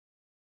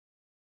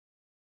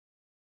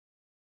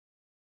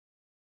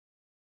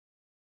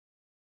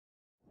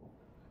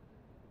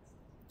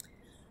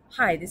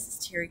Hi, this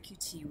is Terry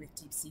QT with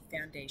Deep Sea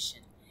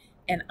Foundation,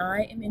 and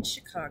I am in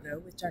Chicago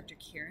with Dr.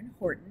 Karen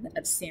Horton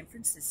of San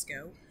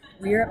Francisco.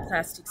 We are at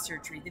Plastic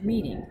Surgery, the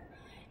meeting,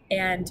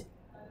 and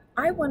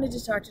I wanted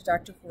to talk to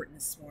Dr. Horton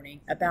this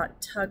morning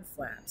about TUG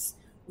flaps.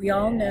 We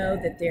all know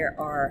that there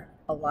are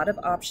a lot of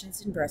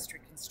options in breast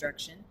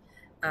reconstruction.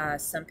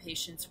 Some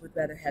patients would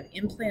rather have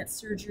implant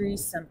surgery.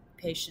 Some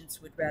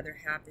patients would rather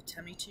have the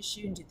tummy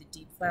tissue and do the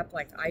deep flap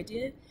like I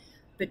did.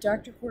 But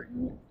Dr.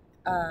 Horton,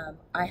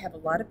 I have a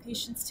lot of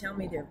patients tell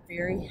me they're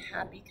very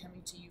happy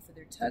coming to you for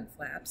their TUG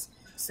flaps.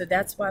 So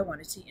that's why I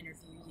wanted to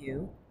interview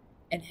you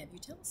and have you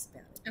tell us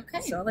about it.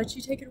 Okay. So I'll let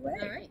you take it away.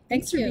 All right.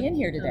 Thanks for being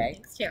here today.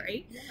 Thanks,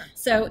 Terry. Yeah.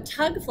 So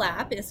TUG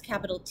flap is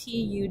capital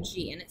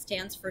TUG, and it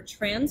stands for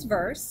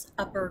transverse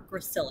upper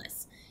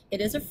gracilis. It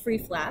is a free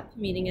flap,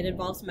 meaning it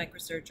involves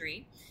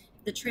microsurgery.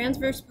 The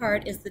transverse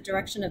part is the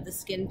direction of the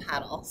skin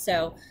paddle.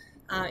 So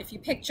if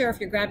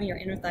you're grabbing your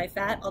inner thigh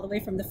fat all the way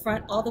from the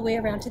front all the way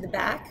around to the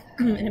back,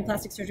 and in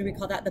plastic surgery we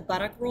call that the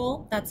buttock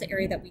roll, that's the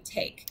area that we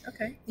take.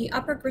 Okay. The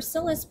upper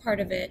gracilis part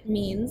of it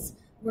means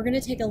we're going to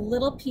take a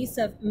little piece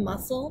of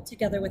muscle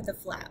together with the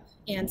flap.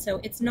 And so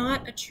it's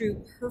not a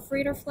true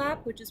perforator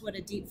flap, which is what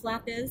a deep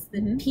flap is.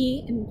 The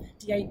P in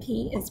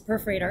DIP is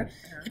perforator.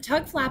 A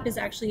TUG flap is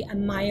actually a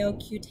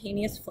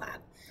myocutaneous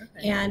flap.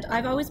 Okay. And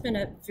I've always been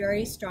a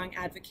very strong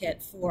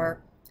advocate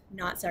for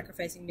not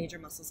sacrificing major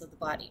muscles of the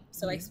body.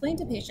 So I explain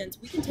to patients,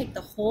 we can take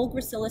the whole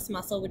gracilis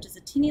muscle, which is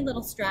a teeny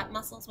little strap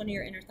muscle, it's one of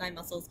your inner thigh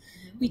muscles.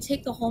 We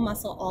take the whole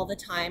muscle all the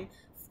time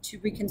to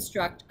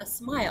reconstruct a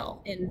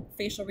smile in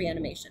facial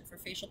reanimation for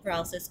facial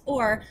paralysis,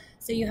 or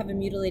say you have a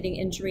mutilating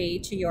injury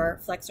to your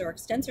flexor or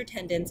extensor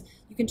tendons,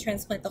 you can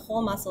transplant the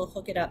whole muscle,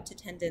 hook it up to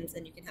tendons,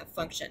 and you can have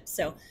function.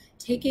 So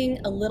taking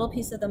a little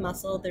piece of the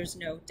muscle, there's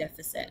no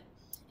deficit.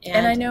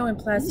 And I know in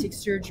plastic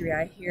surgery,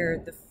 I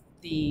hear the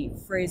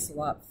phrase a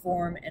lot,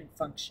 form and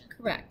function.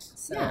 Correct.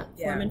 So, yeah,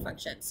 form and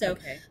function. So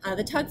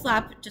the TUG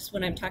flap, just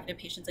when I'm talking to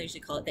patients, I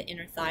usually call it the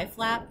inner thigh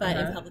flap, but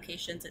in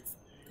publications, it's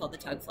called the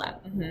TUG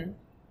flap.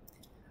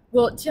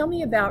 Well, tell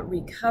me about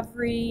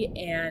recovery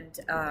and,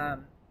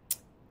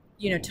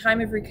 time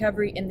of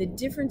recovery and the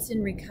difference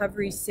in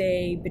recovery,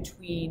 say,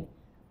 between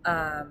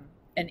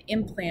an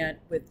implant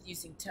with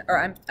using,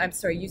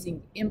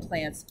 using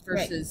implants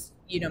versus,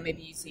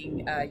 maybe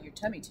using your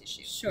tummy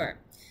tissue. Sure.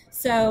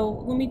 So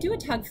when we do a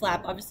TUG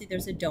flap, obviously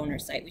there's a donor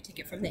site. We take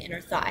it from the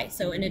inner thigh.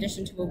 So in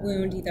addition to a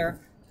wound either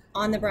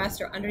on the breast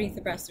or underneath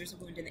the breast, there's a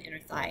wound in the inner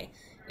thigh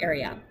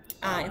area.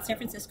 In San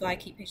Francisco, I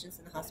keep patients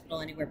in the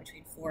hospital anywhere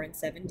between 4 and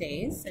 7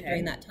 days. And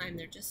during that time,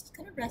 they're just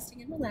kind of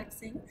resting and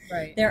relaxing.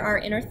 Right. There are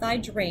inner thigh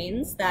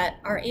drains that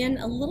are in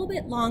a little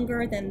bit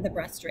longer than the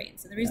breast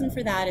drains. And the reason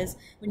for that is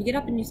when you get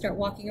up and you start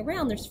walking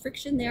around, there's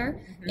friction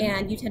there,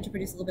 and you tend to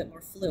produce a little bit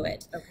more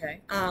fluid.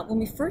 Okay. When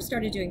we first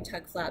started doing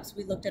TUG flaps,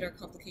 we looked at our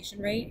complication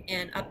rate,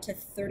 and up to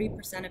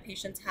 30% of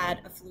patients had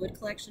a fluid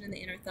collection in the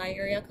inner thigh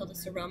area called a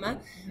seroma.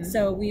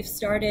 So we've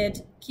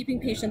started keeping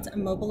patients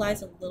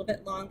immobilized a little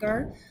bit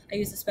longer. I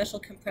use a special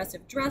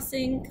compressive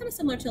dressing, kind of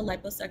similar to a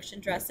liposuction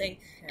dressing,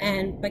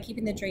 and by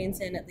keeping the drains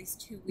in at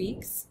least 2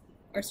 weeks,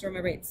 our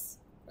seroma rate's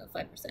about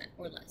 5%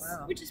 or less,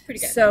 which is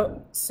pretty good.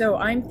 So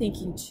I'm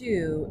thinking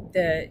too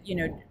that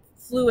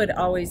fluid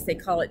always, they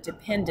call it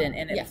dependent,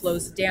 and it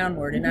flows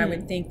downward, and I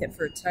would think that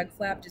for a TUG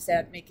flap, does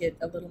that make it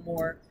a little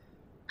more?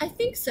 I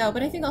think so,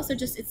 but I think also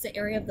just it's the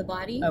area of the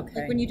body.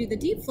 Okay. Like when you do the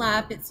deep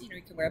flap, it's you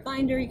can wear a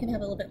binder, you can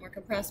have a little bit more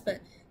compressed,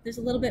 but there's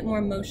a little bit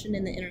more motion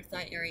in the inner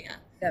thigh area.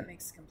 That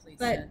makes complete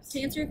sense. But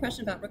to answer your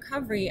question about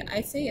recovery, I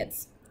say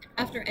it's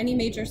after any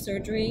major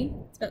surgery,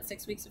 it's about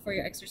 6 weeks before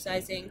you're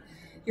exercising.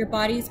 Your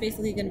body is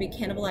basically going to be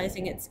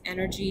cannibalizing its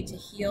energy to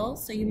heal,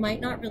 so you might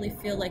not really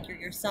feel like you're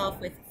yourself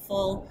with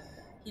full,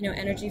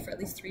 energy for at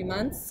least 3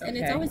 months, and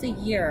it's always a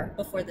year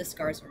before the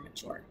scars are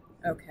mature.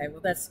 Okay, well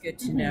that's good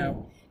to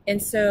know.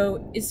 And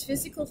so, is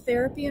physical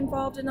therapy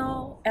involved at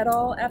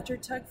all after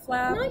TUG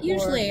flap? Not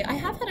usually. I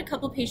have had a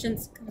couple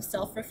patients kind of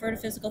self-refer to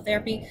physical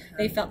therapy.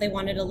 They felt they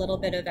wanted a little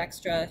bit of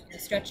extra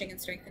stretching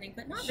and strengthening,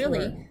 but not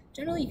really.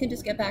 Generally, you can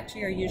just get back to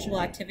your usual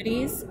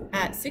activities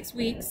at 6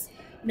 weeks,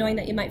 knowing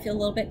that you might feel a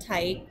little bit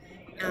tight.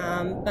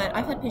 But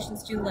I've had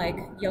patients do like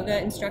yoga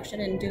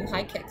instruction and do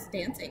high kicks,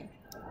 dancing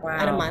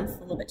at a month.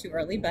 A little bit too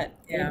early, but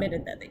they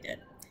admitted that they did.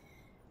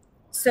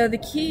 So the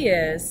key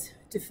is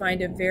to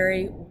find a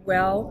very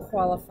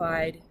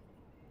well-qualified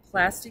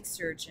plastic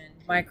surgeon,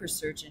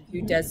 microsurgeon,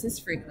 who does this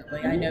frequently.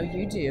 I know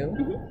you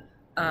do.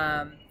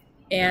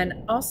 And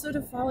also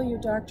to follow your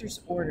doctor's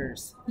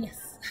orders.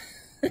 Yes,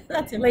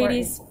 that's important.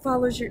 Ladies,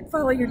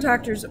 follow your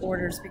doctor's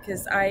orders,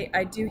 because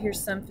I do hear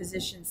some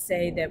physicians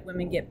say that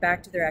women get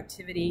back to their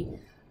activity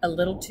a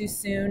little too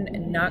soon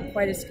and not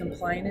quite as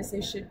compliant as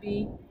they should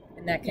be,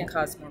 and that can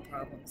cause more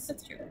problems.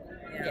 That's true.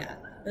 Yeah.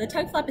 The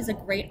TUG flap is a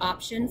great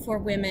option for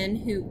women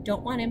who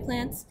don't want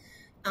implants.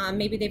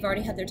 Maybe they've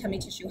already had their tummy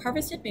tissue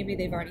harvested. Maybe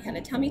they've already had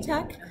a tummy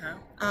tuck.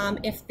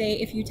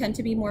 If you tend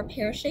to be more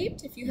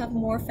pear-shaped, if you have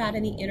more fat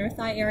in the inner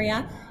thigh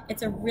area,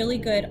 it's a really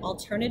good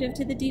alternative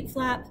to the deep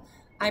flap.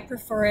 I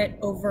prefer it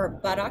over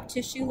buttock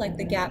tissue, like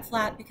the gap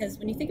flap, because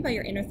when you think about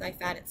your inner thigh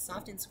fat, it's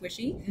soft and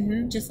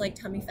squishy, just like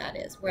tummy fat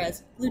is,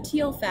 whereas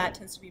gluteal fat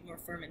tends to be more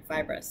firm and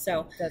fibrous.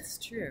 So that's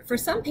true. For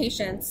some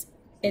patients,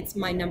 it's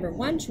my number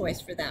one choice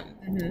for them,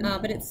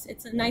 but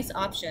it's a nice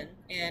option,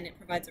 and it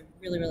provides a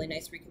really, really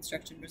nice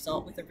reconstruction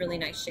result with a really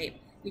nice shape.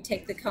 We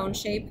take the cone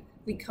shape,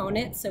 we cone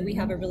it, so we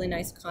have a really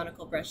nice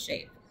conical breast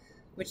shape,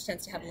 which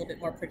tends to have a little bit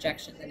more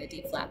projection than a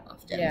D flap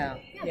often. Yeah,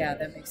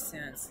 that makes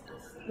sense.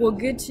 Well,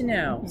 good to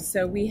know.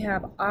 So we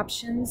have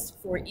options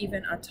for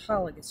even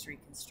autologous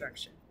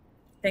reconstruction.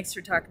 Thanks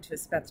for talking to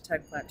us about the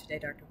TUG flap today,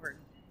 Dr.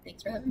 Horton.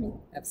 Thanks for having me.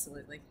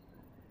 Absolutely.